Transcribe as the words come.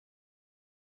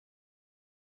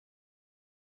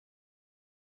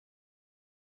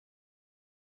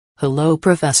Hello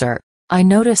Professor. I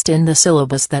noticed in the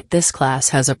syllabus that this class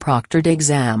has a proctored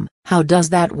exam. How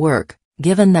does that work,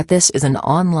 given that this is an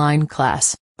online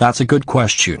class? That's a good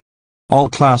question. All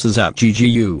classes at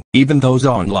GGU, even those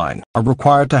online, are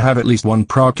required to have at least one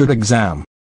proctored exam.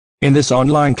 In this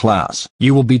online class,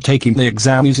 you will be taking the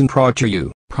exam using Proctor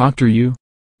U. Proctor U?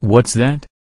 What's that?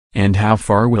 And how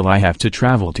far will I have to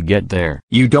travel to get there?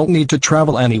 You don't need to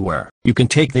travel anywhere. You can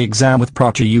take the exam with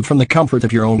Proctor U from the comfort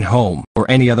of your own home, or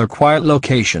any other quiet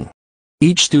location.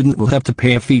 Each student will have to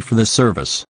pay a fee for this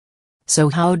service. So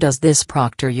how does this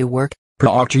Proctor U work?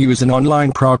 Proctor U is an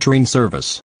online proctoring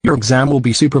service. Your exam will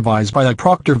be supervised by a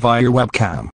proctor via your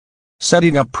webcam.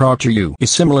 Setting up Proctor U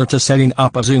is similar to setting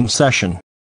up a Zoom session.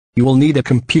 You will need a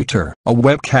computer, a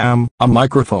webcam, a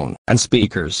microphone, and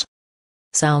speakers.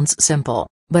 Sounds simple,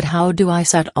 but how do I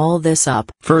set all this up?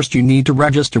 First you need to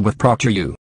register with Proctor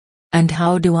U. And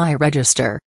how do I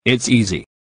register? It's easy.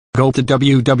 Go to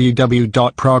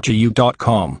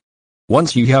www.proctoru.com.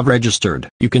 Once you have registered,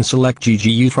 you can select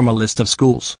GGU from a list of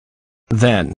schools.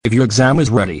 Then, if your exam is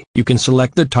ready, you can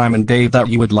select the time and day that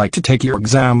you would like to take your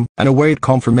exam, and await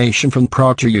confirmation from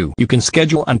Proctor U. You can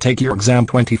schedule and take your exam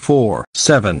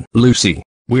 24/7. Lucy,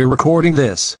 we're recording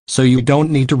this, so you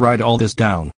don't need to write all this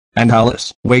down. And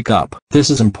Alice, wake up, this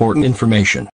is important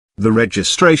information. The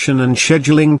registration and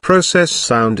scheduling process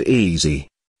sound easy.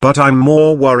 But I'm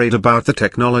more worried about the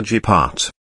technology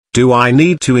part. Do I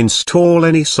need to install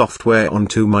any software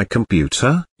onto my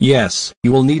computer? Yes,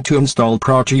 you will need to install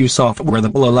Proctor U software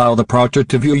that will allow the proctor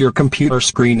to view your computer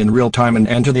screen in real time and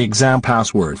enter the exam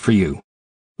password for you.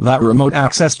 That remote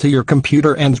access to your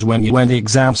computer ends when you end the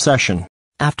exam session.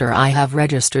 After I have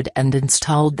registered and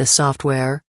installed the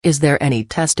software, is there any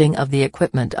testing of the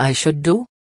equipment I should do?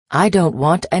 I don't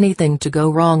want anything to go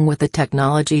wrong with the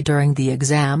technology during the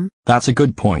exam. That's a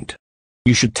good point.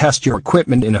 You should test your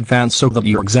equipment in advance so that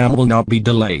your exam will not be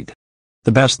delayed.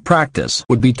 The best practice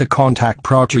would be to contact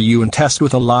Proctor U and test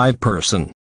with a live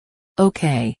person.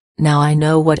 Okay, now I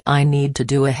know what I need to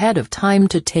do ahead of time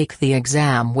to take the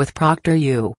exam with Proctor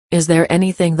U. Is there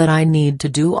anything that I need to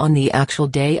do on the actual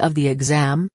day of the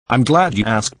exam? I'm glad you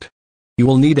asked. You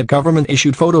will need a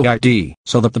government-issued photo ID,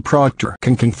 so that the proctor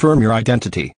can confirm your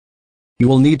identity. You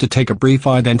will need to take a brief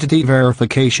identity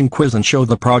verification quiz and show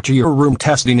the proctor your room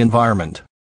testing environment.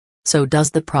 So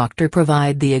does the proctor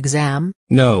provide the exam?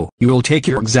 No, you will take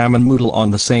your exam in Moodle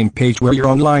on the same page where your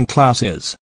online class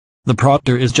is. The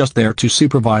proctor is just there to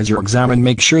supervise your exam and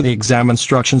make sure the exam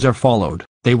instructions are followed.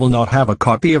 They will not have a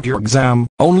copy of your exam,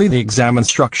 only the exam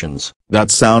instructions. That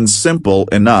sounds simple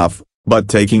enough, but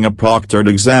taking a proctored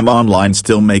exam online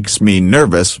still makes me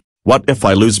nervous. What if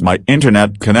I lose my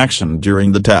internet connection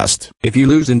during the test? If you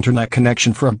lose internet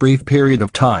connection for a brief period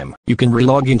of time, you can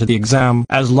relog into the exam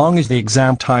as long as the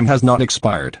exam time has not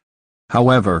expired.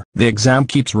 However, the exam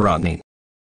keeps running.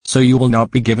 So you will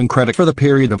not be given credit for the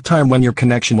period of time when your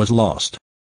connection was lost.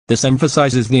 This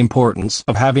emphasizes the importance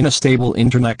of having a stable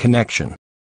internet connection.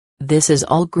 This is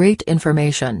all great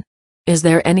information. Is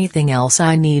there anything else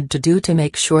I need to do to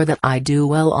make sure that I do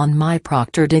well on my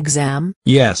proctored exam?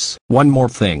 Yes, one more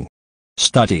thing.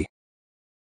 Study.